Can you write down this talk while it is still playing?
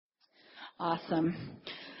Awesome.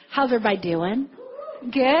 How's everybody doing?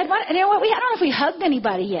 Good. You know what? I don't know if we hugged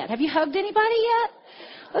anybody yet. Have you hugged anybody yet?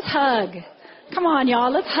 Let's hug. Come on,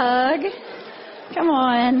 y'all. Let's hug. Come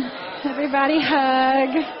on. Everybody hug.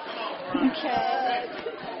 Okay.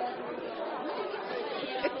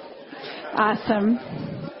 Awesome.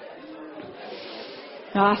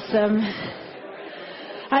 Awesome.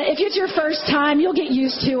 If it's your first time, you'll get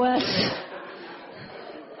used to us.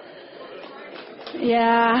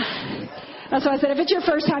 Yeah. That's what I said. If it's your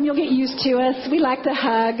first time, you'll get used to us. We like to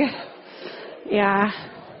hug. Yeah.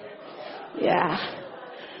 Yeah.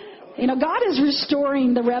 You know, God is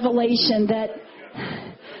restoring the revelation that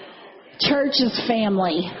church is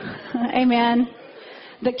family. Amen.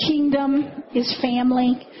 The kingdom is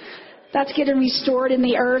family. That's getting restored in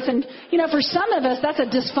the earth. And, you know, for some of us, that's a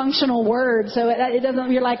dysfunctional word. So it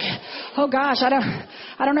doesn't, you're like, oh gosh, I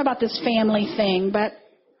don't know about this family thing. But,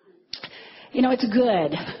 you know, it's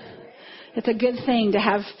good. It's a good thing to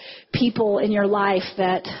have people in your life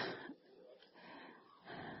that,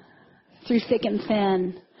 through thick and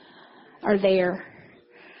thin, are there.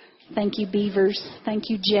 Thank you, Beavers. Thank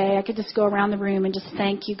you, Jay. I could just go around the room and just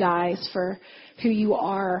thank you guys for who you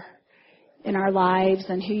are in our lives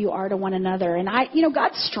and who you are to one another. And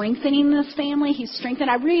God's strengthening this family. He's strengthening.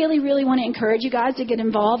 I really, really want to encourage you guys to get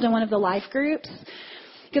involved in one of the life groups.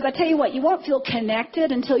 Because I tell you what, you won't feel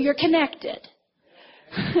connected until you're connected.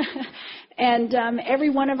 And every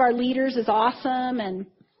one of our leaders is awesome, and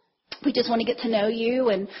we just want to get to know you,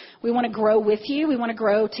 and we want to grow with you. We want to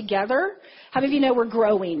grow together. How many of you know we're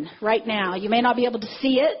growing right now? You may not be able to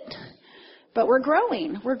see it, but we're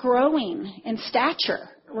growing. We're growing in stature.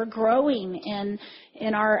 We're growing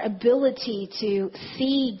in our ability to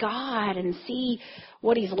see God and see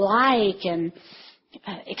what He's like and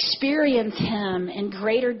experience Him in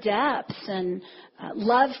greater depths and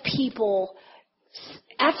love people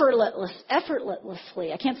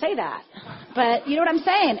effortlessly. I can't say that. But you know what I'm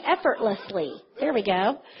saying? Effortlessly. There we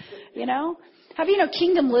go. You know? How do you know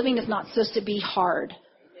kingdom living is not supposed to be hard?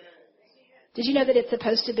 Did you know that it's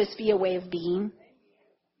supposed to just be a way of being?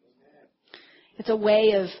 It's a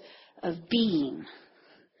way of being.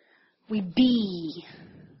 We be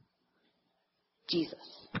Jesus.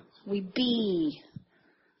 We be,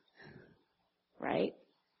 right?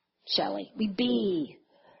 Shelley. We be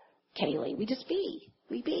Kaylee. We just be.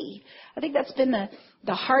 We be. I think that's been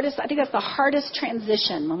the hardest. I think that's the hardest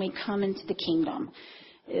transition when we come into the kingdom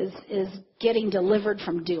is getting delivered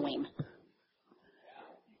from doing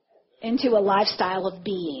into a lifestyle of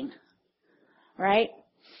being. Right?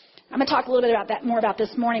 I'm going to talk a little bit about that more about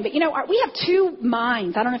this morning. But, you know, we have two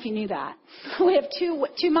minds. I don't know if you knew that. We have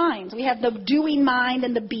two minds. We have the doing mind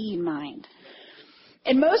and the being mind.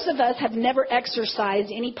 And most of us have never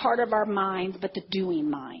exercised any part of our minds but the doing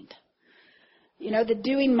mind. You know, the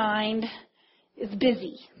doing mind is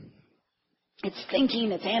busy. It's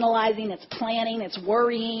thinking, it's analyzing, it's planning, it's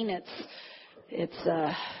worrying, it's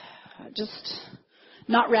just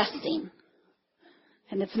not resting.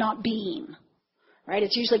 And it's not being. Right?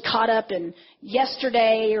 It's usually caught up in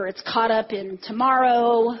yesterday, or it's caught up in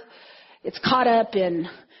tomorrow. It's caught up in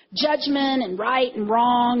judgment and right and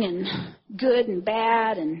wrong and good and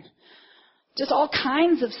bad and just all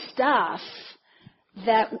kinds of stuff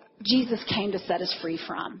that Jesus came to set us free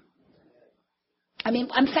from. I mean,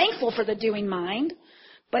 I'm thankful for the doing mind,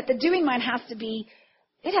 but the doing mind has to be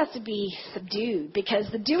subdued, because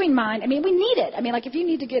the doing mind, I mean, we need it. I mean, like if you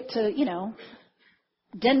need to get to, you know,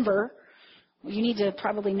 Denver, you need to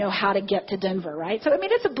probably know how to get to Denver, right? So, I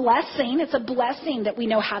mean, it's a blessing. It's a blessing that we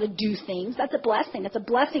know how to do things. That's a blessing. It's a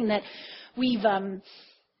blessing that we've got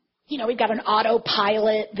an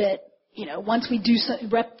autopilot that, you know, once we do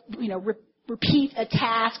repeat a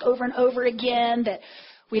task over and over again, that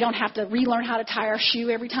we don't have to relearn how to tie our shoe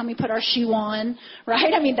every time we put our shoe on,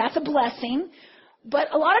 right? I mean, that's a blessing.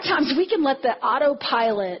 But a lot of times we can let the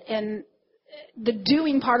autopilot and the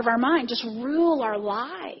doing part of our mind just rule our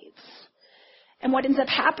lives. And what ends up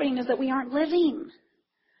happening is that we aren't living.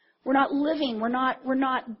 We're not living. We're not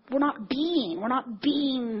being. We're not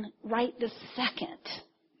being right this second.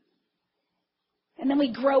 And then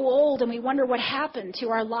we grow old and we wonder what happened to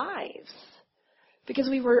our lives, because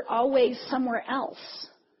we were always somewhere else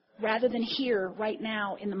rather than here right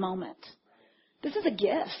now in the moment. This is a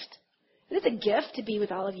gift. It is a gift to be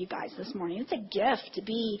with all of you guys this morning. It's a gift to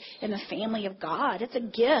be in the family of God. It's a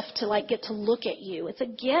gift to get to look at you. It's a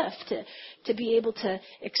gift to be able to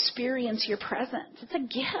experience your presence. It's a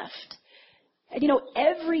gift. And you know,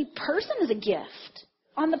 every person is a gift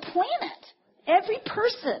on the planet. Every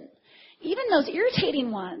person. Even those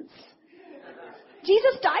irritating ones.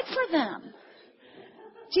 Jesus died for them.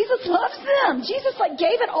 Jesus loves them. Jesus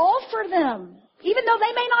gave it all for them, even though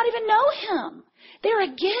they may not even know him. They're a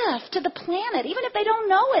gift to the planet. Even if they don't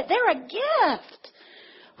know it, they're a gift.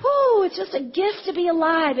 Whoo, it's just a gift to be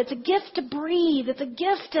alive. It's a gift to breathe. It's a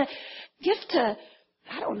gift to,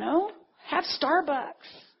 I don't know, have Starbucks.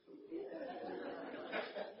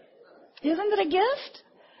 Isn't it a gift?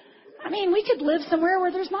 I mean, we could live somewhere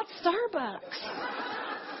where there's not Starbucks.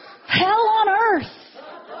 Hell on earth.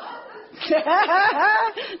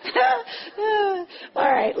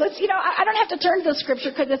 All right, I don't have to turn to the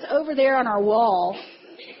scripture because it's over there on our wall.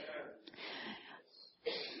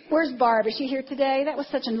 Where's Barb? Is she here today? That was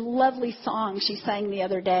such a lovely song she sang the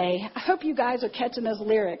other day. I hope you guys are catching those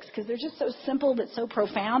lyrics because they're just so simple but so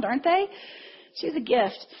profound, aren't they? She's a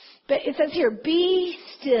gift. But it says here, be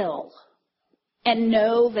still and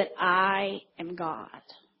know that I am God.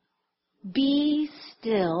 Be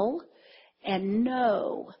still and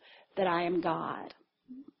know that I am God.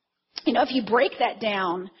 If you break that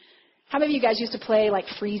down, how many of you guys used to play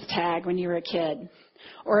freeze tag when you were a kid?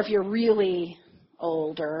 Or if you're really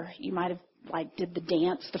older, you might have did the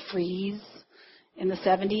dance, the freeze in the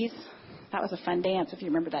 70s. That was a fun dance if you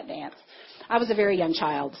remember that dance. I was a very young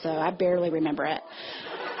child, so I barely remember it.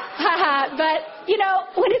 But,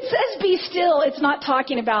 when it says be still, it's not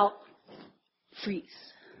talking about freeze.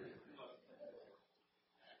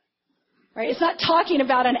 Right? It's not talking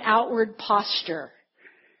about an outward posture.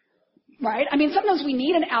 Right? I mean, sometimes we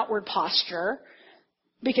need an outward posture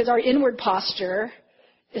because our inward posture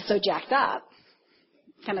is so jacked up.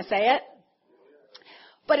 Can I say it?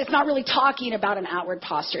 But it's not really talking about an outward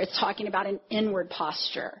posture. It's talking about an inward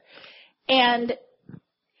posture. And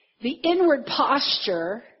the inward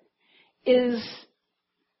posture is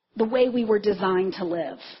the way we were designed to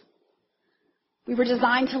live. We were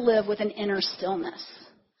designed to live with an inner stillness,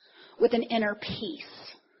 with an inner peace.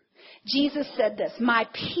 Jesus said this, my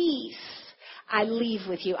peace I leave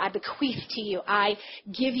with you. I bequeath to you. I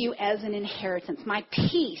give you as an inheritance. My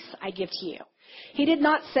peace I give to you. He did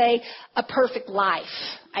not say a perfect life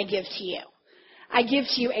I give to you. I give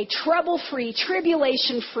to you a trouble-free,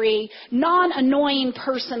 tribulation-free, non-annoying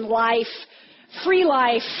person life, free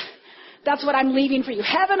life. That's what I'm leaving for you.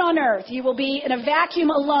 Heaven on earth. You will be in a vacuum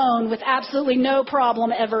alone with absolutely no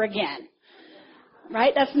problem ever again.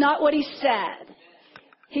 Right? That's not what he said.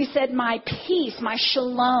 He said, my peace, my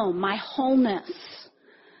shalom, my wholeness.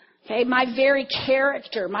 Okay, my very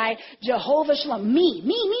character, my Jehovah Shalom, me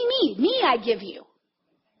I give you.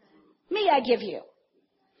 Me I give you.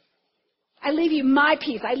 I leave you my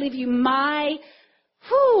peace. I leave you my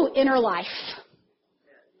inner life.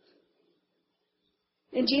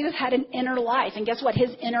 And Jesus had an inner life. And guess what?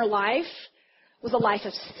 His inner life was a life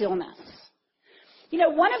of stillness.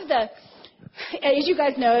 One of the, as you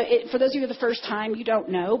guys know, for those of you the first time, you don't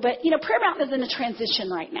know, but, Prayer Mountain is in a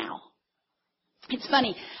transition right now. It's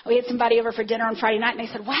funny. We had somebody over for dinner on Friday night, and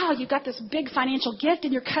they said, wow, you've got this big financial gift,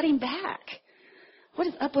 and you're cutting back. What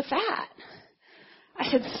is up with that? I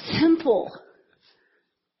said, simple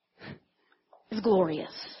is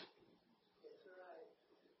glorious.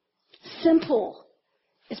 Simple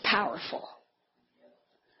is powerful.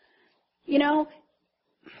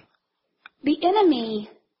 The enemy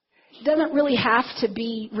doesn't really have to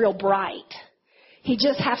be real bright. He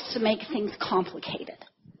just has to make things complicated.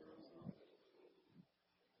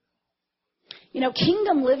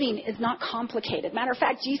 Kingdom living is not complicated. Matter of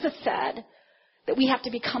fact, Jesus said that we have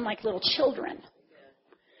to become like little children.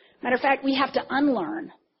 Matter of fact, we have to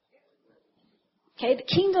unlearn. Okay, the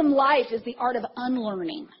kingdom life is the art of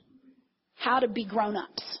unlearning how to be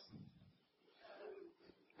grown-ups.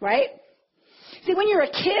 Right? See, when you're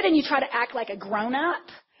a kid and you try to act like a grown-up,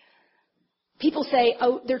 people say,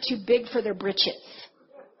 oh, they're too big for their britches.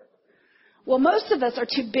 Well, most of us are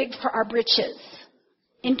too big for our britches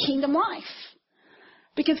in kingdom life.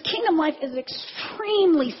 Because kingdom life is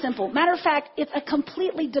extremely simple. Matter of fact, it's a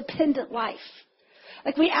completely dependent life.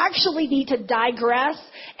 We actually need to digress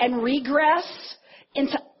and regress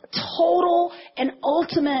into total and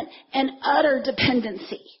ultimate and utter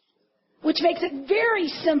dependency, which makes it very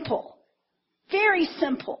simple. Very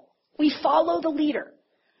simple. We follow the leader.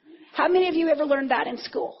 How many of you ever learned that in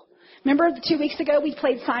school? Remember 2 weeks ago we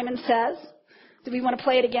played Simon Says? Do we want to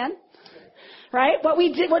play it again? Right? What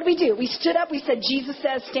did we do? We stood up. We said, Jesus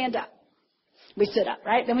says, stand up. We stood up,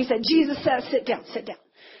 right? Then we said, Jesus says, sit down, sit down.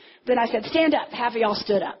 Then I said, stand up. Half of y'all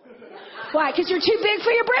stood up. Why? Because you're too big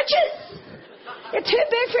for your britches. You're too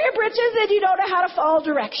big for your britches and you don't know how to follow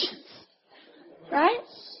directions. Right?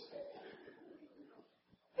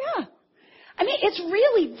 Yeah. I mean, it's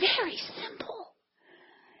really very simple.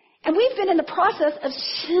 And we've been in the process of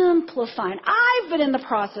simplifying. I've been in the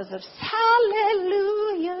process of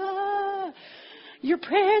hallelujah. Your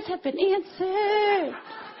prayers have been answered.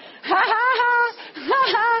 Ha ha ha ha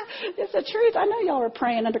ha. It's the truth. I know y'all were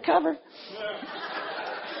praying undercover.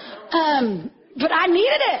 But I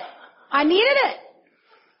needed it. I needed it.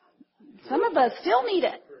 Some of us still need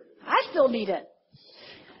it. I still need it.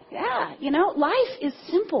 Yeah, life is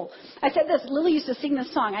simple. I said this. Lily used to sing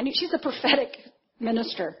this song. I knew she's a prophetic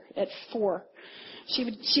minister at 4.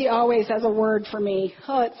 She always has a word for me.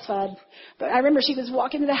 Oh, it's fun. But I remember she was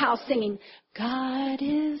walking to the house singing, God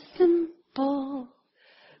is simple.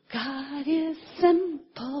 God is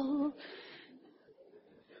simple.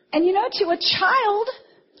 And to a child,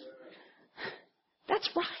 that's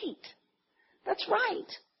right. That's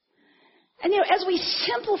right. And as we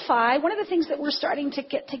simplify, one of the things that we're starting to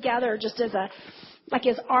get together just as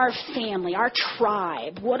our family, our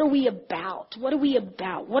tribe, what are we about? What are we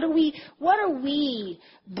about? What are we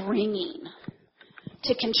bringing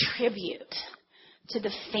to contribute to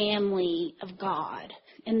the family of God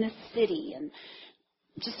in this city and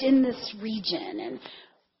just in this region? And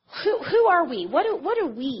who are we? What do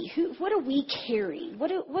we carry? What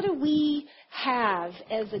do we have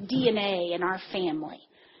as a DNA in our family?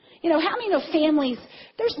 How many families,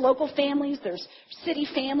 there's local families, there's city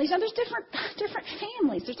families, and there's different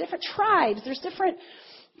families, there's different tribes, there's different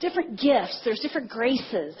gifts, there's different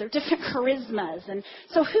graces, there's different charismas. And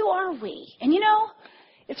so who are we? And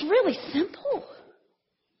it's really simple.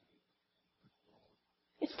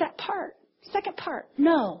 It's that part, second part.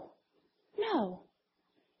 No.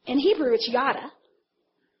 In Hebrew, it's yada,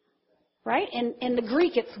 right? In the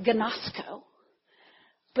Greek, it's gnosko.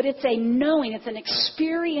 But it's a knowing. It's an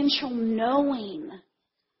experiential knowing.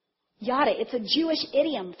 Yada. It's a Jewish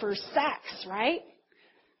idiom for sex, right?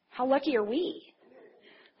 How lucky are we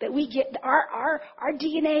that we get our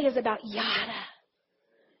DNA is about yada.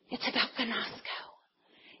 It's about gnosko.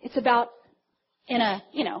 It's about in a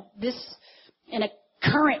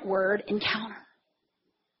current word, encounter.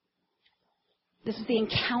 This is the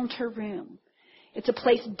encounter room. It's a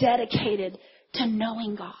place dedicated to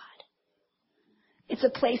knowing God. It's a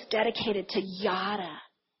place dedicated to yada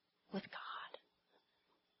with God.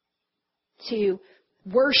 To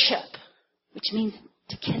worship, which means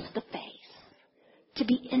to kiss the face. To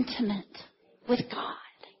be intimate with God.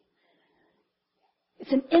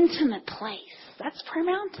 It's an intimate place. That's Prayer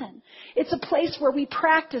Mountain. It's a place where we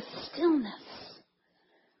practice stillness.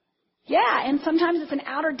 Yeah, and sometimes it's an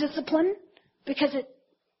outer discipline because it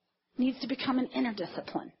needs to become an inner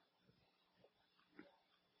discipline.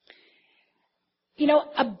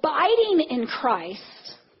 Abiding in Christ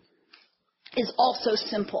is also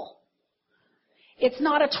simple. It's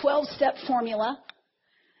not a 12-step formula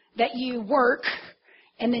that you work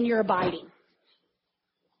and then you're abiding.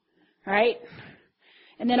 Right?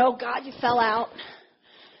 And then, oh God, you fell out.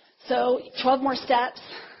 So 12 more steps.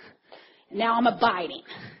 And now I'm abiding.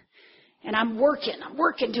 And I'm working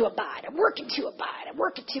to abide. I'm working to abide.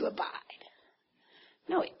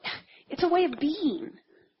 No, it's a way of being.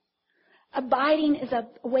 Abiding is a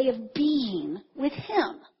way of being with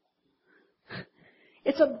Him.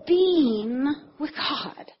 It's a being with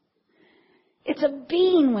God. It's a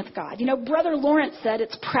being with God. Brother Lawrence said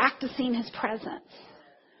it's practicing His presence.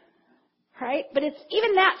 Right? But it's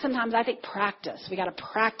even that sometimes I think practice. We got to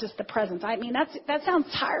practice the presence. I mean, that sounds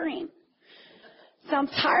tiring. It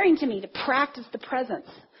sounds tiring to me to practice the presence.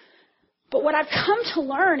 But what I've come to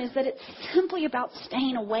learn is that it's simply about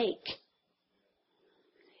staying awake.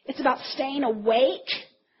 It's about staying awake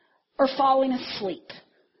or falling asleep.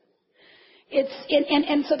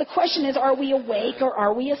 And so the question is, are we awake or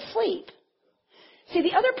are we asleep? See,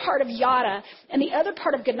 the other part of yada and the other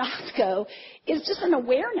part of gnosko is just an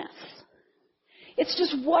awareness. It's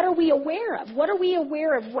just what are we aware of? What are we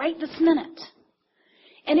aware of right this minute?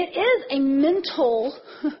 And it is a mental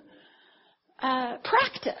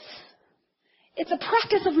practice. It's a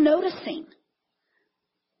practice of noticing.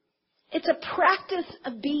 It's a practice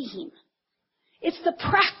of being. It's the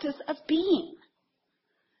practice of being.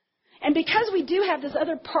 And because we do have this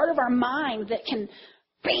other part of our mind that can,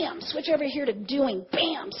 bam, switch over here to doing,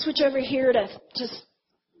 bam, switch over here to just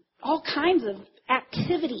all kinds of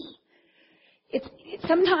activity.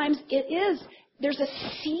 Sometimes there's a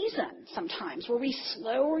season sometimes where we're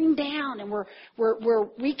slowing down and we're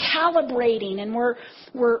recalibrating and we're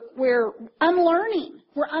unlearning.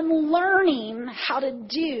 We're unlearning how to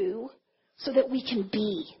do so that we can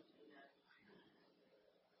be.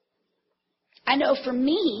 I know for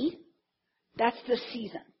me, that's the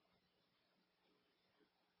season.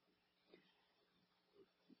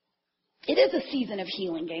 It is a season of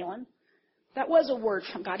healing, Galen. That was a word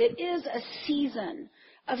from God. It is a season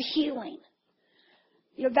of healing.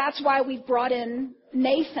 That's why we've brought in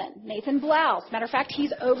Nathan Blouse. Matter of fact,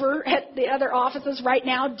 he's over at the other offices right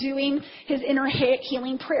now doing his inner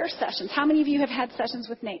healing prayer sessions. How many of you have had sessions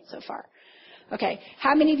with Nate so far? Okay.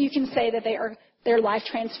 How many of you can say that they're life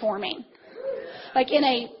transforming? Like in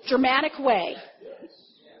a dramatic way.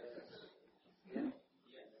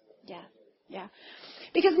 Yeah.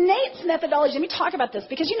 Because Nate's methodology, let me talk about this,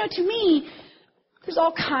 because, to me, there's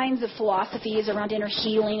all kinds of philosophies around inner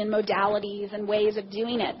healing and modalities and ways of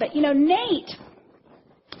doing it. But, Nate,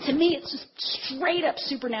 to me, it's just straight up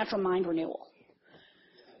supernatural mind renewal.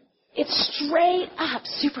 It's straight up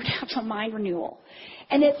supernatural mind renewal.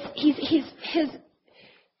 And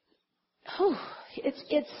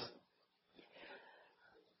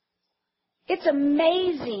it's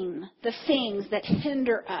amazing the things that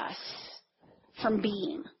hinder us from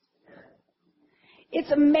being. It's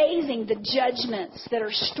amazing the judgments that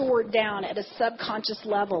are stored down at a subconscious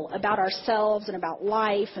level about ourselves and about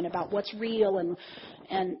life and about what's real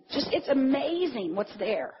and just it's amazing what's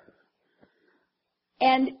there.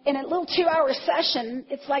 And in a little 2-hour session,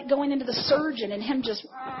 it's like going into the surgeon and him just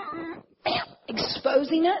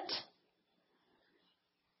exposing it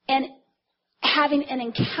and having an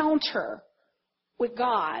encounter with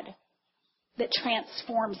God that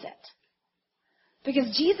transforms it.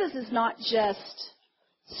 Because Jesus is not just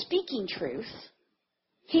speaking truth.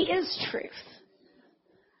 He is truth.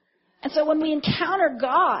 And so when we encounter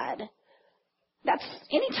God, that's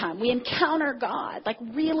anytime we encounter God, like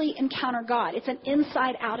really encounter God. It's an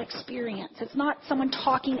inside-out experience. It's not someone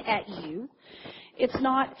talking at you. It's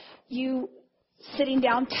not you sitting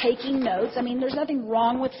down taking notes. I mean, there's nothing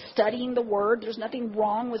wrong with studying the Word. There's nothing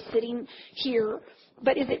wrong with sitting here.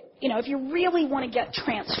 But if you really want to get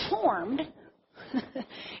transformed,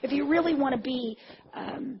 if you really want to be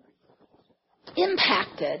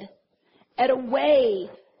impacted at a way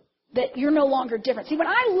that you're no longer different. See, when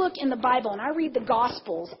I look in the Bible and I read the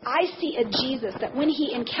Gospels, I see a Jesus that when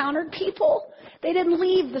he encountered people, they didn't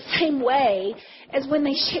leave the same way as when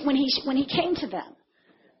he came to them.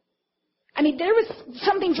 I mean, there was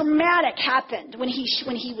something dramatic happened when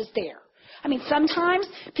he was there. I mean, sometimes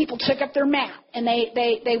people took up their mat and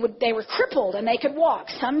they were crippled and they could walk.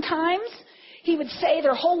 Sometimes he would say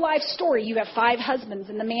their whole life story. You have 5 husbands,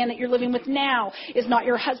 and the man that you're living with now is not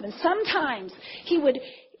your husband. Sometimes he would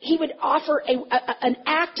offer an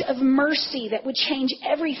act of mercy that would change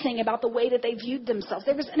everything about the way that they viewed themselves.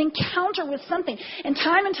 There was an encounter with something. And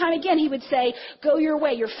time again, he would say, go your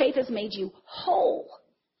way. Your faith has made you whole.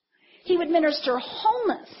 He would minister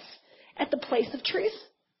wholeness at the place of truth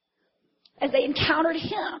as they encountered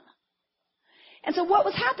him. And so what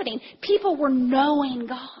was happening? People were knowing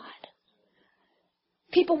God.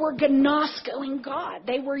 People were gnoskoing God.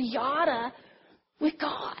 They were yada with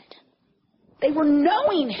God. They were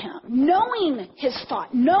knowing him, knowing his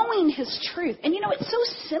thought, knowing his truth. And it's so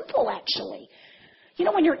simple, actually.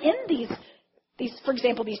 When you're in these, for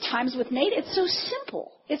example, these times with Nate, it's so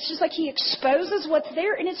simple. It's just like he exposes what's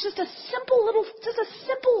there, and it's just a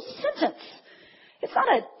simple sentence. It's not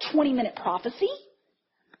a 20-minute prophecy.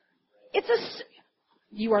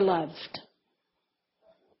 You are loved.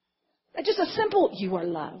 Just a simple, you are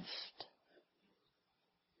loved.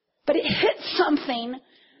 But it hits something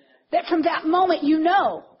that from that moment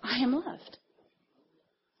I am loved.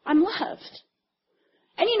 I'm loved.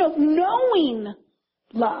 And knowing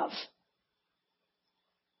love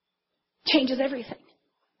changes everything.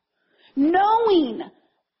 Knowing,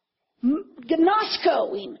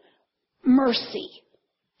 gnoskoing mercy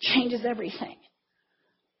changes everything.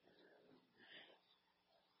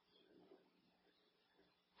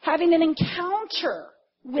 Having an encounter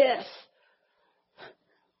with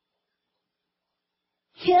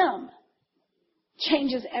him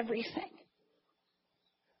changes everything.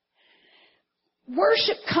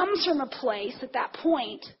 Worship comes from a place at that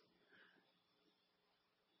point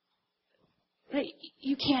that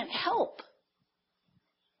you can't help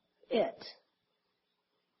it.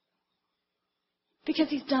 Because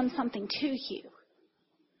he's done something to you.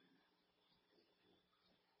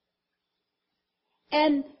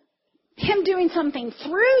 And him doing something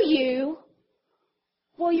through you,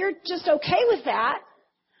 well, you're just okay with that,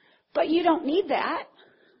 but you don't need that.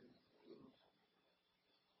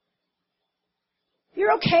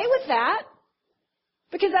 You're okay with that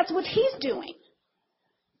because that's what he's doing.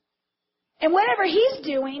 And whatever he's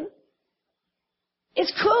doing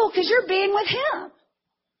is cool because you're being with him.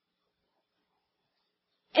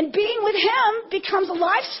 And being with him becomes a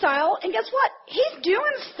lifestyle. And guess what? He's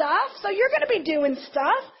doing stuff, so you're going to be doing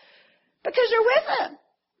stuff because you're with him.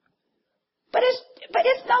 But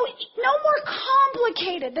it's no more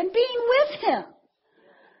complicated than being with Him.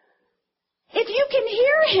 If you can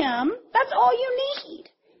hear Him, that's all you need.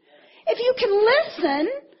 If you can listen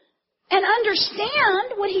and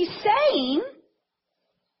understand what He's saying,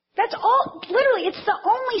 that's all. Literally, it's the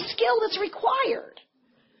only skill that's required.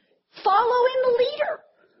 Following the leader.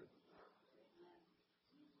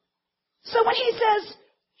 So when He says,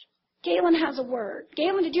 Galen has a word.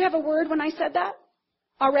 Galen, did you have a word when I said that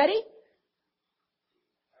already?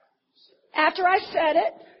 After I said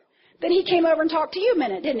it, then he came over and talked to you a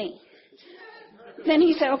minute, didn't he? Then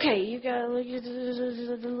he said, okay, you got a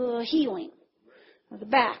little healing of the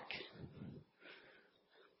back.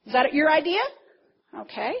 Is that your idea?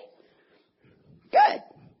 Okay. Good.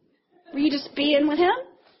 Were you just being with him?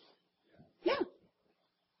 Yeah.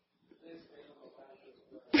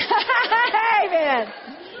 Amen.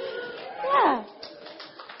 Yeah.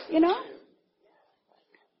 You know?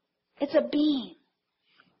 It's a being.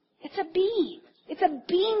 It's a being. It's a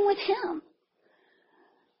being with Him.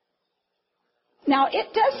 Now,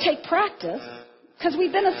 it does take practice because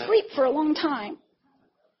we've been asleep for a long time.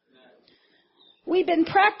 We've been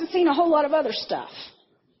practicing a whole lot of other stuff.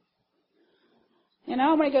 You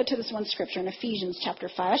know, I'm going to go to this one scripture in Ephesians chapter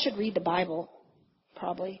 5. I should read the Bible,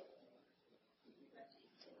 probably.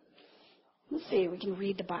 Let's see if we can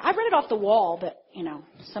read the Bible. I read it off the wall, but, you know,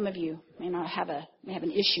 some of you may have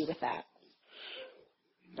an issue with that.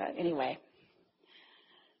 But anyway.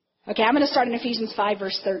 Okay, I'm going to start in Ephesians 5,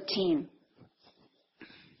 verse 13.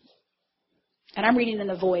 And I'm reading in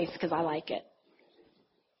the Voice because I like it.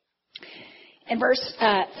 In verse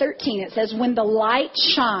 13, it says, when the light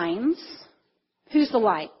shines, who's the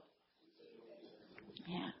light?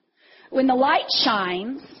 Yeah. When the light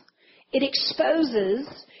shines, it exposes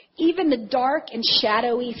even the dark and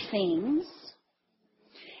shadowy things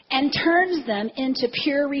and turns them into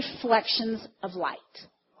pure reflections of light.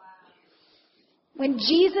 When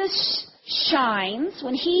Jesus shines,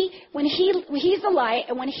 when he's the light,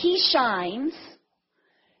 and when He shines,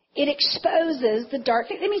 it exposes the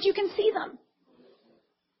dark. It means you can see them.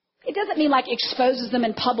 It doesn't mean like exposes them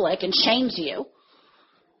in public and shames you.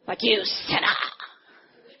 Like, you sinner.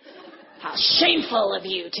 How shameful of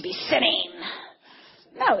you to be sinning.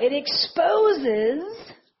 No, it exposes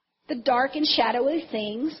the dark and shadowy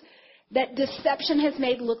things that deception has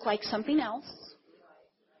made look like something else.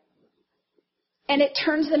 And it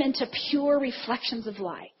turns them into pure reflections of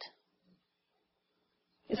light.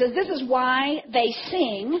 It says, this is why they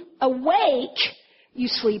sing, awake, you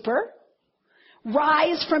sleeper,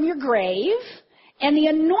 rise from your grave, and the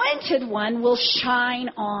Anointed One will shine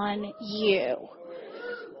on you.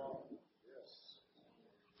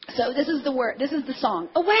 So this is the word, this is the song.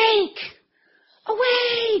 Awake!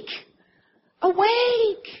 Awake!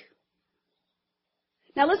 Awake!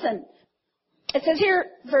 Now listen, it says here,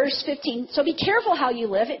 verse 15, so be careful how you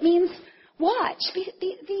live. It means watch.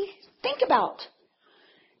 Think about.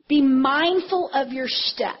 Be mindful of your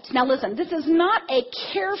steps. Now listen, this is not a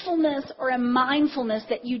carefulness or a mindfulness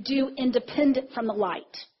that you do independent from the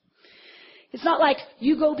light. It's not like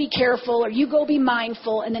you go be careful or you go be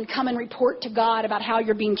mindful and then come and report to God about how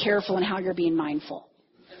you're being careful and how you're being mindful.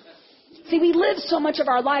 See, we live so much of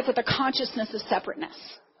our life with a consciousness of separateness,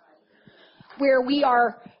 where we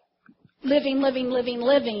are living,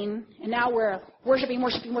 and now we're worshiping,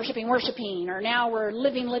 or now we're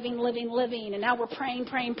living, and now we're praying,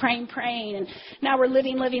 and now we're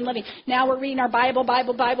living. Now we're reading our Bible,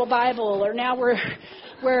 or now we're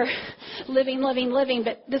living.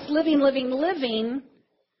 But this living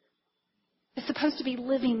is supposed to be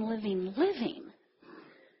living.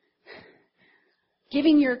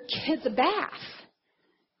 Giving your kids a bath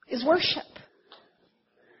is worship.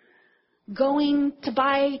 Going to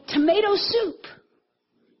buy tomato soup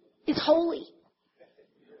is holy.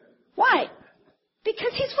 Why?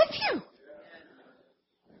 Because He's with you.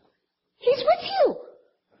 He's with you.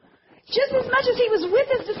 Just as much as He was with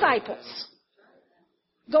His disciples.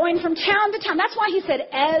 Going from town to town. That's why He said,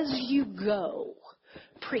 as you go,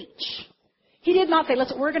 preach. He did not say,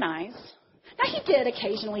 let's organize. Now, He did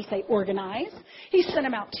occasionally say organize. He sent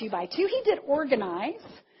them out 2 by 2. He did organize.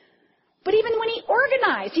 But even when He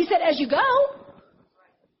organized, He said, as you go.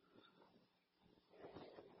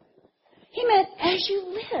 He meant as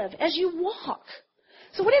you live, as you walk.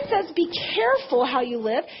 So when it says be careful how you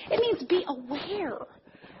live, it means be aware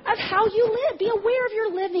of how you live. Be aware of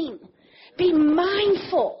your living. Be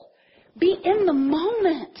mindful. Be in the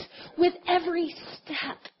moment with every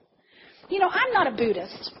step. You know, I'm not a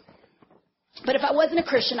Buddhist. But if I wasn't a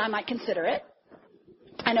Christian, I might consider it.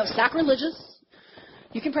 I know sacrilegious.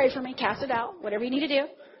 You can pray for me, cast it out, whatever you need to do.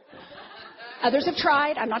 Others have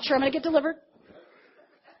tried. I'm not sure I'm going to get delivered.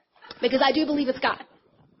 Because I do believe it's God.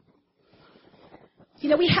 You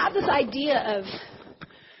know, we have this idea of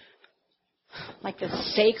like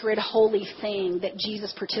this sacred, holy thing that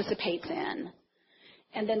Jesus participates in.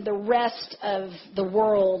 And then the rest of the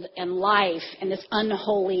world and life in this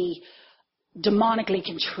unholy, demonically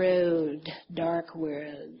controlled, dark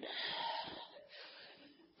world.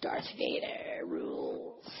 Darth Vader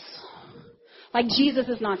rules. Like Jesus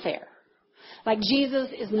is not there. Like Jesus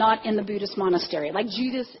is not in the Buddhist monastery. Like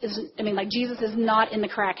Jesus is not in the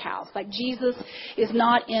crack house. Like Jesus is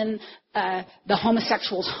not in the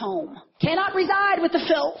homosexual's home. Cannot reside with the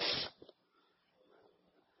filth.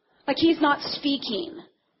 Like he's not speaking.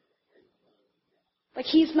 Like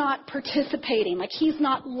he's not participating. Like he's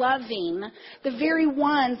not loving the very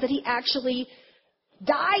ones that he actually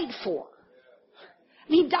died for.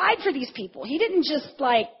 I mean, he died for these people. He didn't just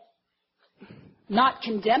not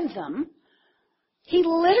condemn them. He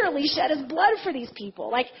literally shed his blood for these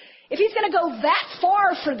people. Like, if he's going to go that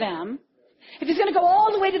far for them, if he's going to go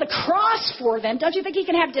all the way to the cross for them, don't you think he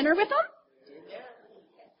can have dinner with them?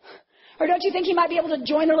 Or don't you think he might be able to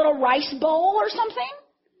join their little rice bowl or something?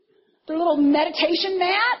 Their little meditation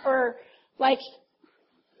mat? Or, I'm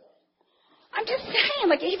just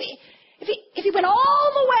saying, if he went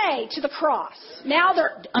all the way to the cross, now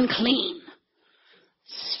they're unclean.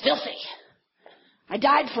 It's filthy. I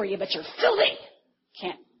died for you, but you're filthy.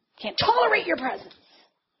 Can't tolerate your presence.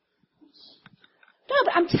 No,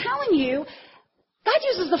 but I'm telling you, God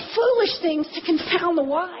uses the foolish things to confound the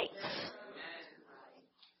wise.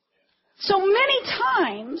 So many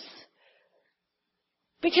times,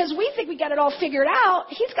 because we think we got it all figured out,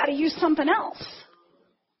 he's got to use something else.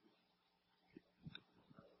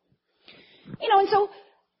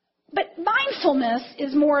 But mindfulness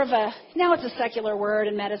is more of now it's a secular word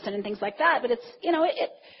in medicine and things like that, but it's,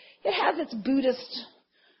 it has its Buddhist,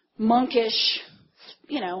 monkish,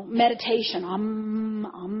 meditation,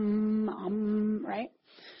 right?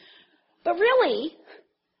 But really,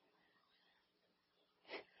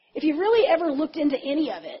 if you really ever looked into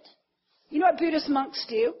any of it, you know what Buddhist monks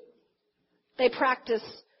do? They practice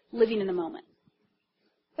living in the moment.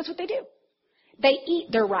 That's what they do. They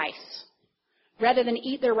eat their rice rather than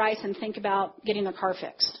eat their rice and think about getting their car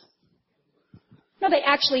fixed. No, they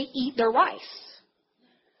actually eat their rice.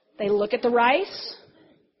 They look at the rice.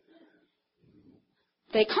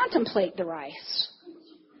 They contemplate the rice.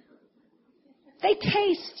 They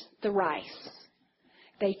taste the rice.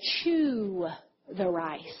 They chew the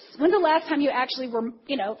rice. When's the last time you actually were,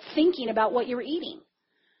 thinking about what you were eating?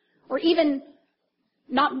 Or even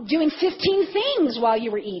not doing 15 things while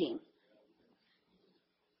you were eating?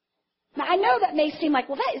 Now, I know that may seem like,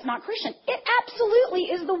 well, that is not Christian. It absolutely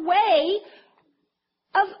is the way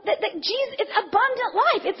of that Jesus. It's abundant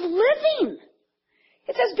life. It's living.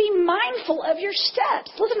 It says be mindful of your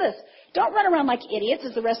steps. Listen to this. Don't run around like idiots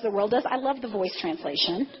as the rest of the world does. I love the Voice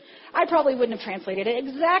translation. I probably wouldn't have translated it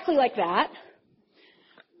exactly like that.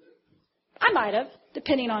 I might have,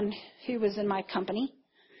 depending on who was in my company.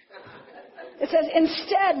 It says,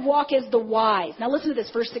 instead, walk as the wise. Now listen to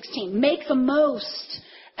this, verse 16. Make the most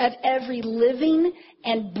of every living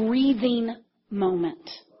and breathing moment,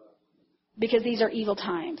 because these are evil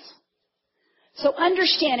times. So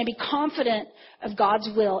understand and be confident of God's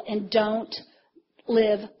will and don't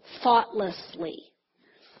live thoughtlessly.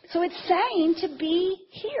 So it's saying to be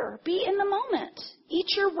here, be in the moment. Eat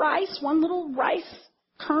your rice, one little rice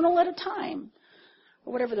kernel at a time,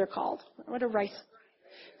 or whatever they're called. What are rice?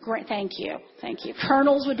 Thank you.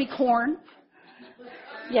 Kernels would be corn.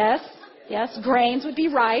 Yes. Grains would be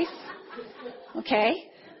rice. Okay.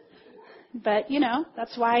 But,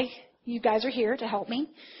 that's why you guys are here, to help me.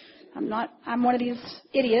 I'm one of these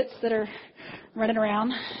idiots that are running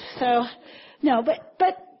around. So, no,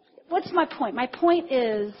 but what's my point? My point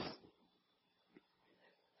is,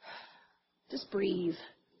 just breathe.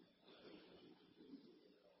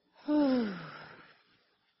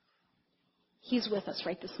 He's with us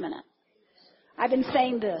right this minute. I've been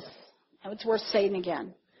saying this, and it's worth saying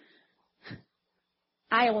again.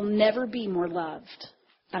 I will never be more loved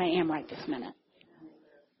than I am right this minute.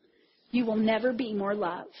 You will never be more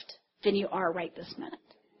loved than you are right this minute.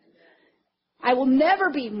 I will never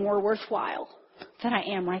be more worthwhile than I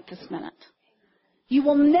am right this minute. You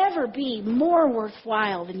will never be more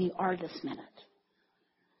worthwhile than you are this minute.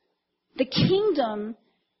 The kingdom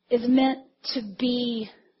is meant to be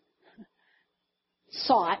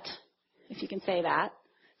sought, if you can say that.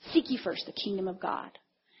 Seek ye first the kingdom of God.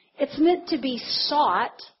 It's meant to be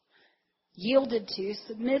sought, yielded to,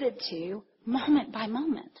 submitted to, moment by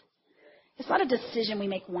moment. It's not a decision we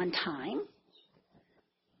make one time.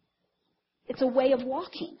 It's a way of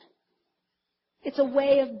walking. It's a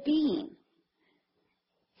way of being.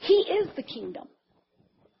 He is the kingdom.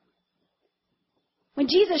 When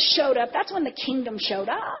Jesus showed up, that's when the kingdom showed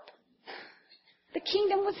up. The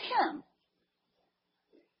kingdom was him.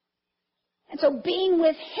 And so being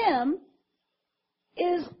with him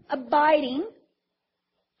is abiding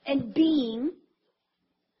and being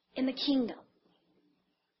in the kingdom.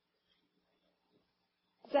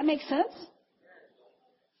 Does that make sense?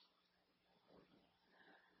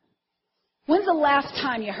 When's the last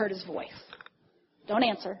time you heard his voice? Don't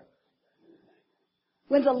answer.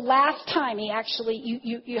 When's the last time he actually,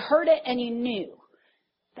 you heard it and you knew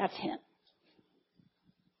that's him?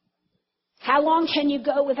 How long can you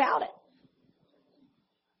go without it?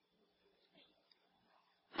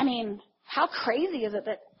 I mean, how crazy is it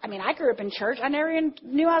that, I grew up in church. I never even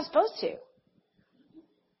knew I was supposed to.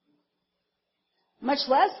 Much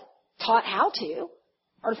less taught how to,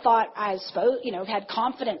 or thought I was supposed, had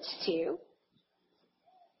confidence to.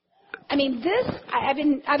 I've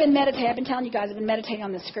been meditating. I've been telling you guys, I've been meditating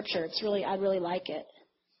on this scripture. I really like it.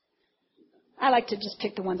 I like to just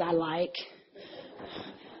pick the ones I like.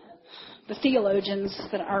 The theologians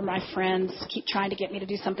that are my friends keep trying to get me to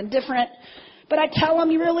do something different. But I tell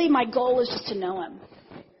them, my goal is just to know him.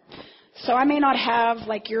 So I may not have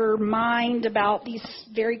your mind about these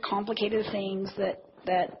very complicated things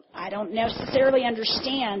that I don't necessarily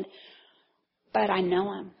understand, but I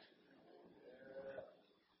know him.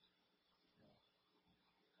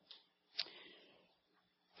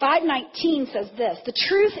 (5:19) says this, the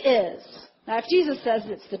truth is, now if Jesus says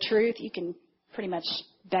it's the truth, you can pretty much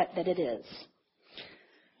bet that it is,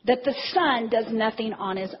 that the Son does nothing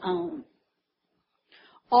on his own.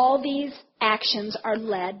 All these actions are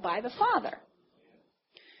led by the Father.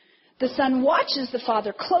 The Son watches the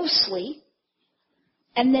Father closely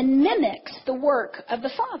and then mimics the work of the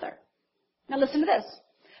Father. Now listen to this.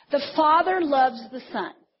 The Father loves the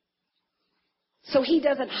Son, so he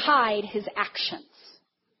doesn't hide his actions.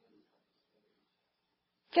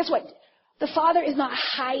 Guess what? The Father is not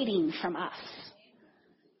hiding from us.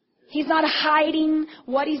 He's not hiding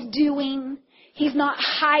what he's doing. He's not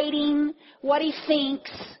hiding what he thinks.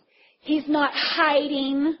 He's not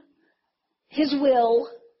hiding his will.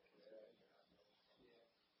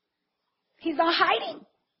 He's not hiding.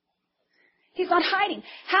 He's not hiding.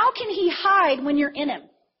 How can he hide when you're in him?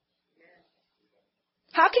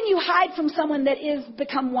 How can you hide from someone that is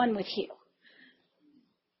become one with you?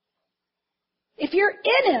 If you're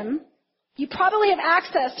in him, you probably have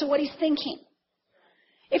access to what he's thinking.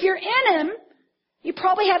 If you're in him, you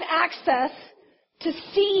probably have access to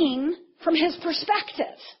seeing from his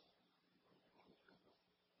perspective.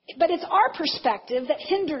 But it's our perspective that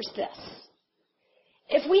hinders this.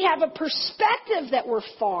 If we have a perspective that we're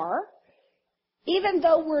far, even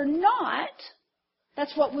though we're not,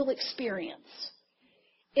 that's what we'll experience.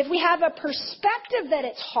 If we have a perspective that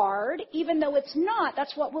it's hard, even though it's not,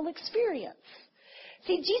 that's what we'll experience.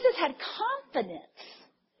 See, Jesus had confidence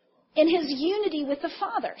in his unity with the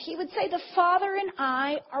Father. He would say, the Father and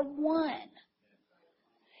I are one.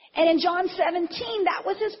 And in John 17, that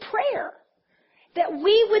was his prayer, that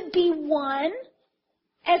we would be one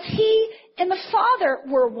as he and the Father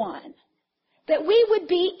were one, that we would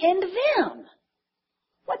be in them.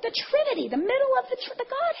 What, the Trinity, the middle of the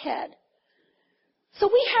Godhead. So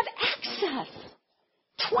we have access,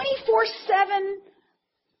 24/7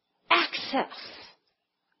 access.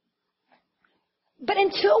 But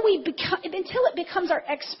until it becomes our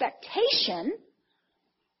expectation,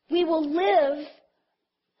 we will live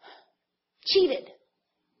cheated.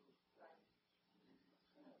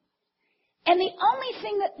 And the only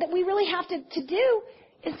thing that we really have to do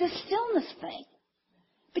is this stillness thing.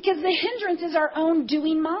 Because the hindrance is our own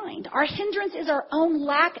doing mind. Our hindrance is our own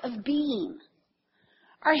lack of being.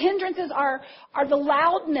 Our hindrances are the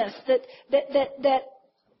loudness that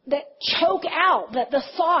choke out, the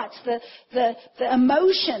thoughts, the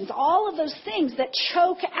emotions, all of those things that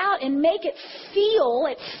choke out and make it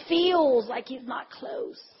feels like he's not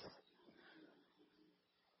close.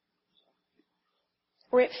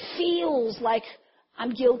 Or it feels like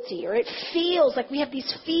I'm guilty, or it feels like we have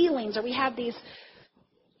these feelings, or we have these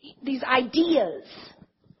ideas.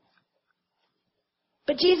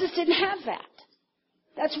 But Jesus didn't have that.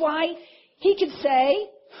 That's why he could say,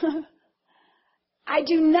 I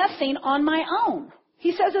do nothing on my own.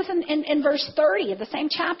 He says this in verse 30 of the same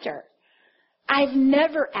chapter. I've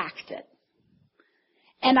never acted,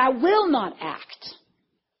 and I will not act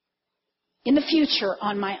in the future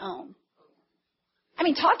on my own. I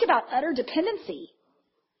mean, talk about utter dependency.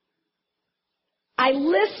 I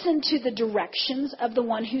listened to the directions of the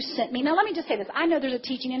one who sent me. Now, let me just say this. I know there's a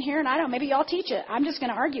teaching in here, and I don't know, maybe y'all teach it. I'm just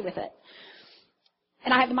going to argue with it.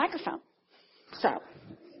 And I have the microphone. So,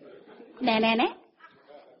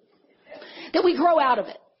 that we grow out of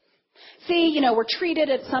it. See, we're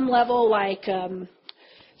treated at some level like,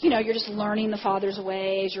 you're just learning the Father's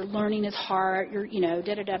ways, you're learning His heart, you're,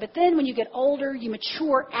 da-da-da. But then when you get older, you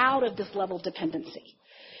mature out of this level of dependency.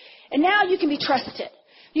 And now you can be trusted.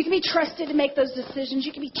 You can be trusted to make those decisions.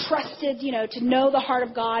 You can be trusted, to know the heart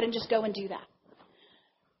of God and just go and do that.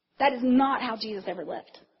 That is not how Jesus ever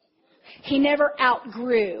lived. He never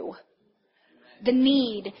outgrew the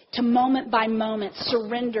need to moment by moment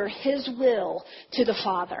surrender His will to the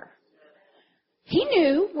Father. He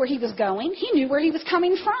knew where He was going. He knew where He was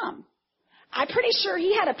coming from. I'm pretty sure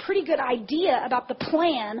He had a pretty good idea about the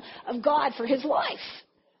plan of God for His life.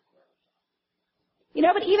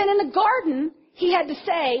 But even in the garden, He had to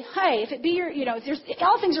say, hey, if it be your, if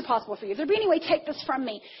all things are possible for you. If there be any way, take this from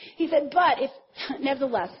me. He said, but if,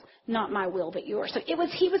 nevertheless, not my will, but yours. So He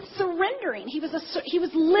was surrendering. He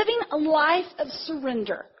was living a life of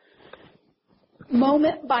surrender,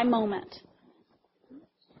 moment by moment.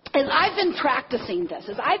 As I've been practicing this,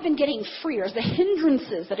 as I've been getting freer, as the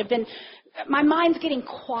hindrances that have been, my mind's getting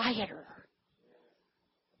quieter.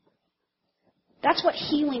 That's what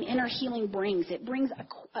inner healing brings. It brings a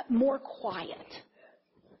more quiet.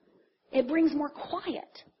 It brings more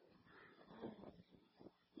quiet.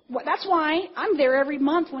 That's why I'm there every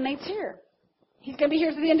month when Nate's here. He's going to be here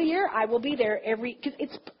at the end of the year. I will be there because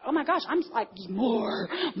it's, oh my gosh, I'm like, more.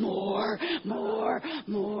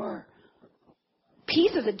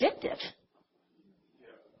 Peace is addictive.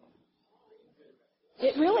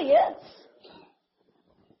 It really is.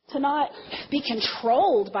 To not be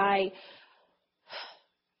controlled by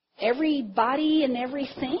everybody and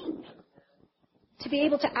everything. To be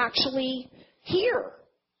able to actually hear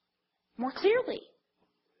more clearly.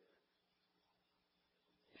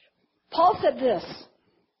 Paul said this,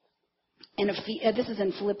 this is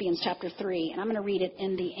in Philippians chapter 3, and I'm going to read it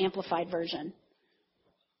in the Amplified Version.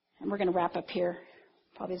 And we're going to wrap up here.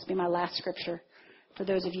 Probably this will be my last scripture for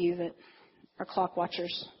those of you that are clock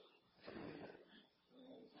watchers.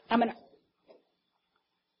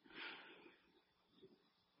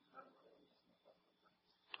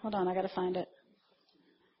 Hold on, I got to find it.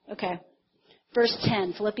 Okay. Verse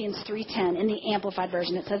 10, Philippians 3:10 in the Amplified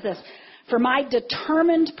Version. It says this, for my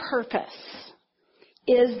determined purpose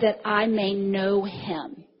is that I may know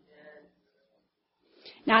Him.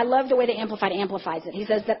 Now, I love the way the Amplified amplifies it. He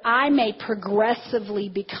says that I may progressively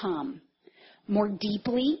become more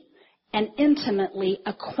deeply and intimately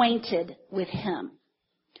acquainted with Him,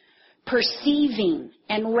 perceiving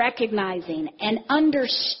and recognizing and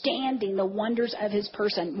understanding the wonders of His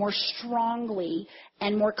person more strongly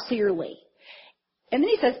and more clearly. And then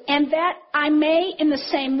he says, and that I may in the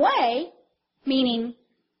same way, meaning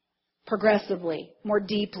progressively, more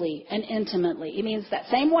deeply and intimately. It means that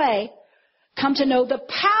same way, come to know the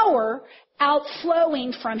power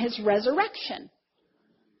outflowing from His resurrection.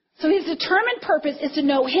 So His determined purpose is to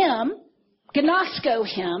know Him, gnosko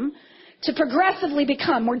Him, to progressively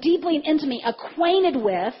become more deeply and intimately acquainted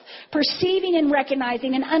with, perceiving and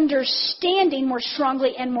recognizing and understanding more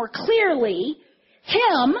strongly and more clearly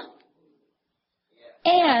Him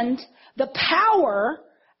and the power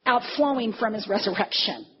outflowing from His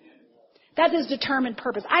resurrection. That's His determined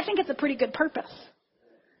purpose. I think it's a pretty good purpose.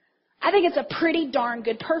 I think it's a pretty darn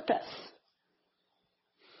good purpose.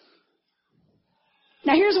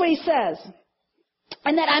 Now here's what he says.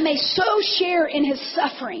 And that I may so share in His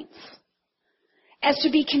sufferings as to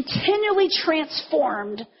be continually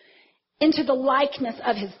transformed into the likeness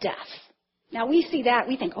of His death. Now we see that,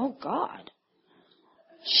 we think, oh God,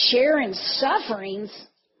 share in sufferings.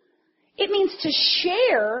 It means to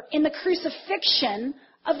share in the crucifixion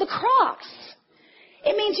of the cross.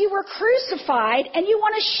 It means you were crucified and you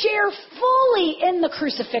want to share fully in the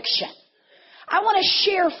crucifixion. I want to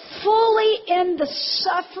share fully in the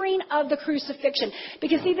suffering of the crucifixion.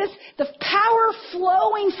 Because see, the power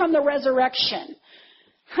flowing from the resurrection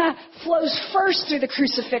flows first through the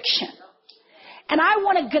crucifixion. And I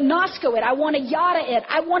want to gnosko it. I want to yada it.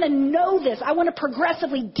 I want to know this. I want to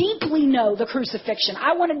progressively, deeply know the crucifixion.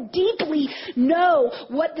 I want to deeply know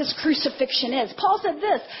what this crucifixion is. Paul said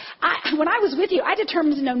this, when I was with you, I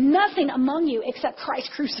determined to know nothing among you except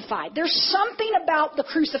Christ crucified. There's something about the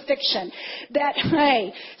crucifixion that,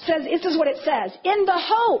 says, this is what it says, in the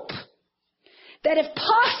hope that if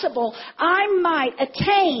possible, I might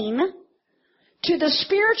attain to the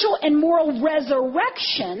spiritual and moral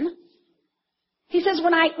resurrection. He says,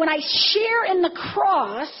 when I share in the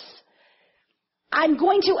cross, I'm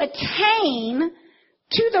going to attain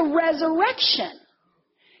to the resurrection.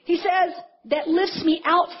 He says, that lifts me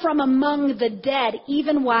out from among the dead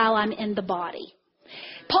even while I'm in the body.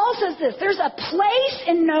 Paul says this, there's a place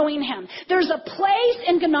in knowing Him. There's a place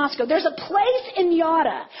in Gnosko. There's a place in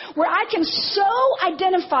Yada where I can so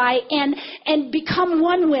identify and become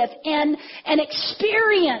one with and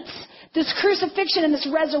experience this crucifixion and this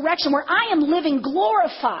resurrection where I am living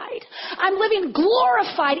glorified. I'm living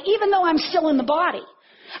glorified even though I'm still in the body.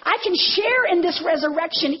 I can share in this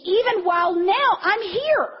resurrection even while now I'm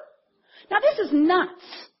here. Now this is nuts.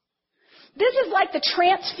 This is like the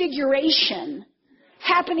transfiguration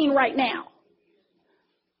happening right now.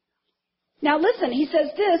 Now listen, he says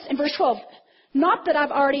this in verse 12. Not that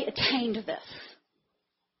I've already attained this.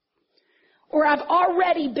 Or I've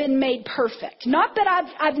already been made perfect. Not that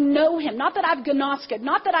I've know Him. Not that I've gnosked.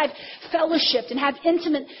 Not that I've fellowshipped and have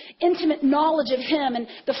intimate knowledge of Him and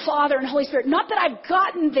the Father and Holy Spirit. Not that I've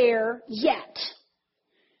gotten there yet.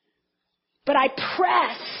 But I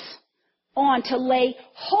press on to lay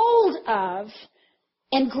hold of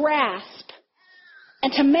and grasp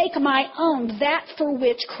and to make my own that for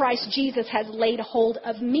which Christ Jesus has laid hold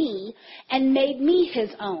of me and made me His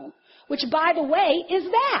own. Which, by the way, is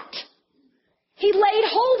that. He laid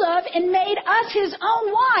hold of and made us His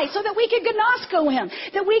own. Why? So that we could gnosko Him.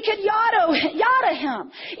 That we could yada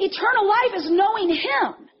Him. Eternal life is knowing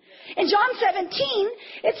Him. In John 17,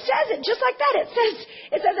 it says it just like that. It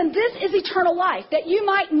says, and this is eternal life, that you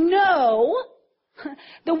might know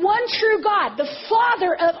the one true God, the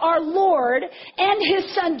Father of our Lord and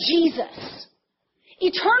His Son Jesus.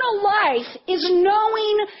 Eternal life is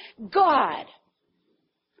knowing God.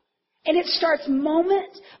 And it starts moment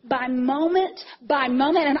by moment by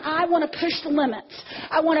moment. And I want to push the limits.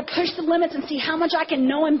 I want to push the limits and see how much I can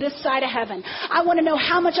know Him this side of heaven. I want to know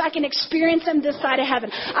how much I can experience Him this side of heaven.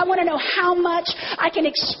 I want to know how much I can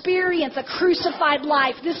experience a crucified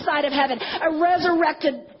life this side of heaven. A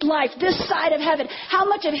resurrected life this side of heaven. How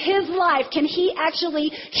much of His life can He actually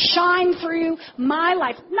shine through my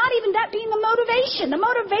life? Not even that being the motivation. The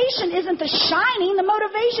motivation isn't the shining. The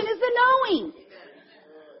motivation is the knowing.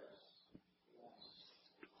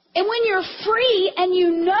 And when you're free and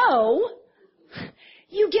you know,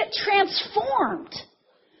 you get transformed.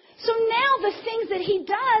 So now the things that He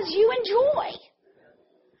does, you enjoy.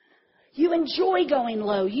 You enjoy going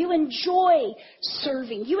low. You enjoy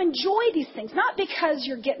serving. You enjoy these things. Not because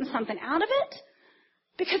you're getting something out of it,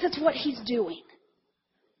 because it's what He's doing.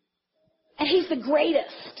 And He's the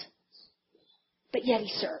greatest, but yet He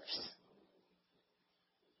serves.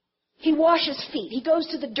 He washes feet. He goes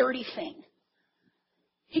to the dirty thing.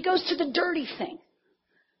 He goes to the dirty thing.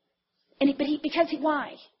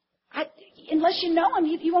 Why? Unless you know Him,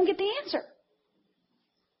 you won't get the answer.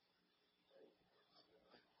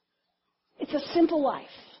 It's a simple life.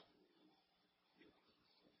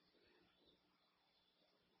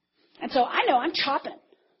 And so I know I'm chopping.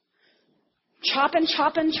 Chopping.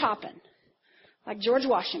 Like George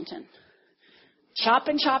Washington.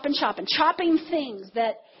 Chopping. Chopping things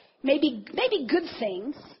that maybe good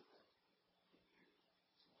things.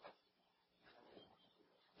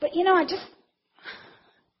 But your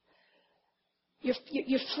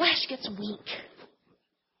flesh gets weak.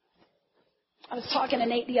 I was talking to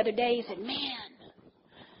Nate the other day. He said, man,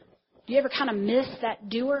 do you ever kind of miss that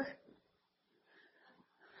doer?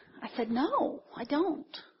 I said, no, I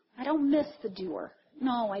don't. I don't miss the doer.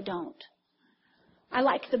 No, I don't. I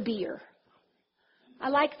like the beer.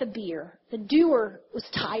 The doer was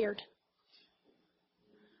tired.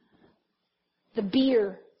 The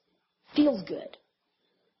beer feels good.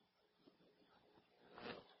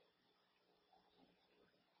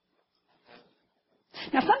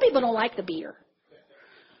 Now, some people don't like the beer.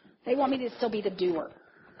 They want me to still be the doer.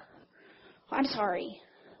 I'm sorry.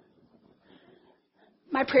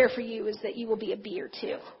 My prayer for you is that you will be a beer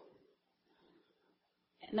too.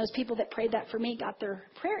 And those people that prayed that for me got their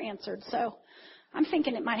prayer answered. So I'm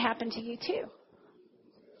thinking it might happen to you too.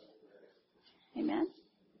 Amen?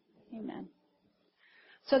 Amen.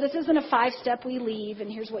 So this isn't a 5-step we leave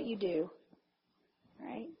and here's what you do.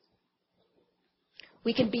 Right?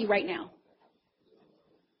 We can be right now.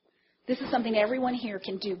 This is something everyone here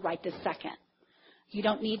can do right this second. You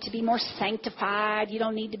don't need to be more sanctified. You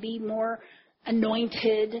don't need to be more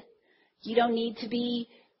anointed. You don't need to be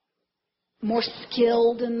more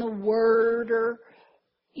skilled in the Word, or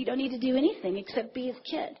you don't need to do anything except be His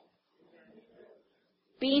kid.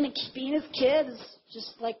 Being His kid is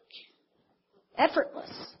just like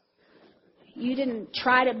effortless. You didn't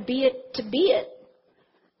try to be it,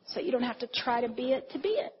 so you don't have to try to be it.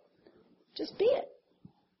 Just be it.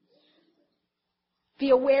 Be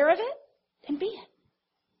aware of it and be it.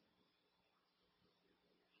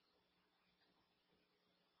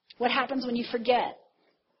 What happens when you forget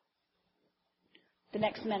the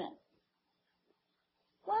next minute?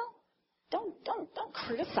 Well, don't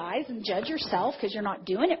criticize and judge yourself because you're not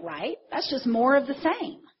doing it right. That's just more of the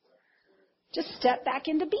same. Just step back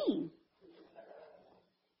into being.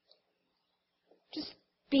 Just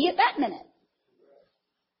be at that minute.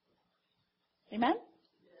 Amen?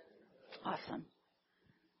 Awesome.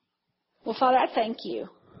 Well, Father, I thank you.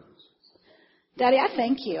 Daddy, I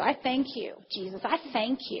thank you. I thank you, Jesus. I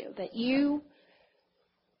thank you that you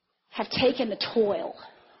have taken the toil.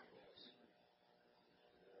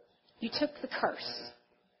 You took the curse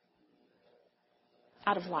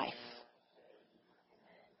out of life.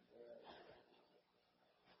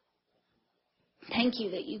 Thank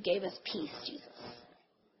you that you gave us peace, Jesus.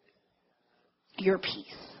 Your peace.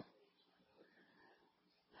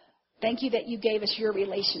 Thank you that you gave us your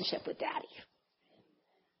relationship with Daddy.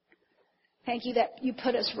 Thank you that you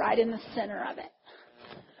put us right in the center of it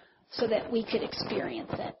so that we could experience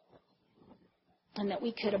it and that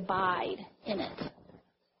we could abide in it.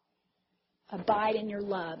 Abide in your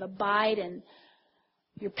love. Abide in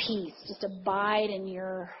your peace. Just abide in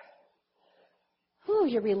your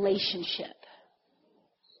relationship.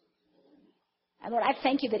 And Lord, I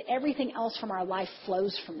thank you that everything else from our life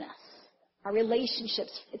flows from this. Our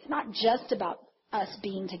relationships, it's not just about us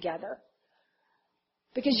being together.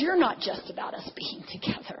 Because you're not just about us being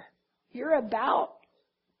together. You're about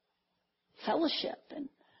fellowship and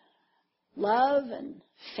love and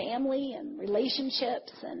family and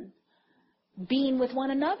relationships and being with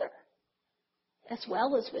one another as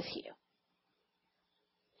well as with you.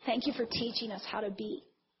 Thank you for teaching us how to be.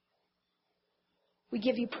 We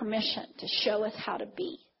give you permission to show us how to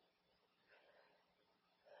be.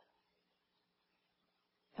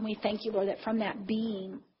 And we thank you, Lord, that from that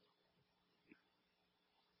being,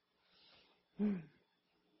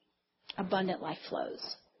 abundant life flows.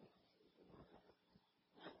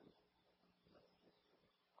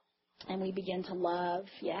 And we begin to love,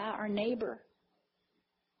 our neighbor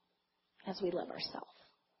as we love ourselves.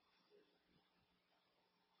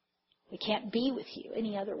 We can't be with you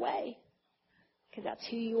any other way because that's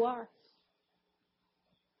who you are.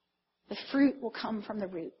 The fruit will come from the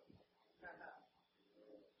root.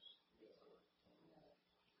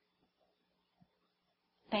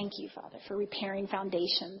 Thank you, Father, for repairing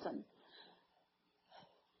foundations and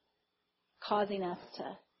causing us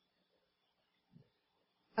to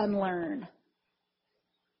unlearn.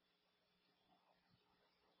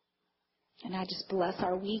 And I just bless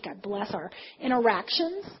our week. I bless our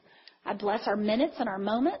interactions. I bless our minutes and our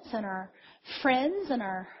moments and our friends and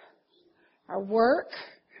our work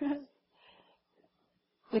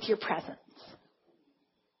with your presence.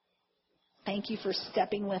 Thank you for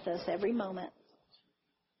stepping with us every moment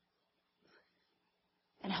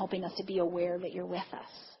and helping us to be aware that you're with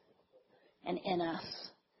us and in us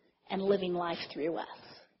and living life through us.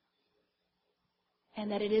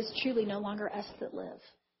 And that it is truly no longer us that live.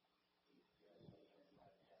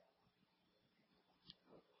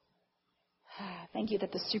 Thank you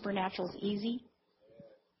that the supernatural is easy.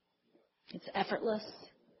 It's effortless.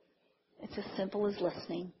 It's as simple as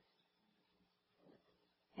listening.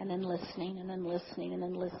 And then listening, and then listening, and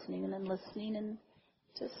then listening, and then listening, and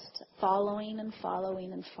just following and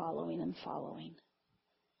following and following and following.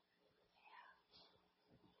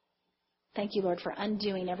 Thank you, Lord, for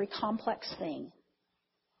undoing every complex thing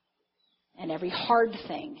and every hard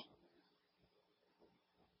thing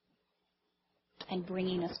and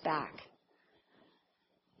bringing us back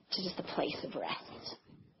to just a place of rest.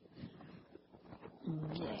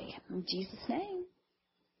 Yay. In Jesus' name.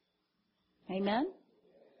 Amen.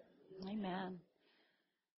 Amen.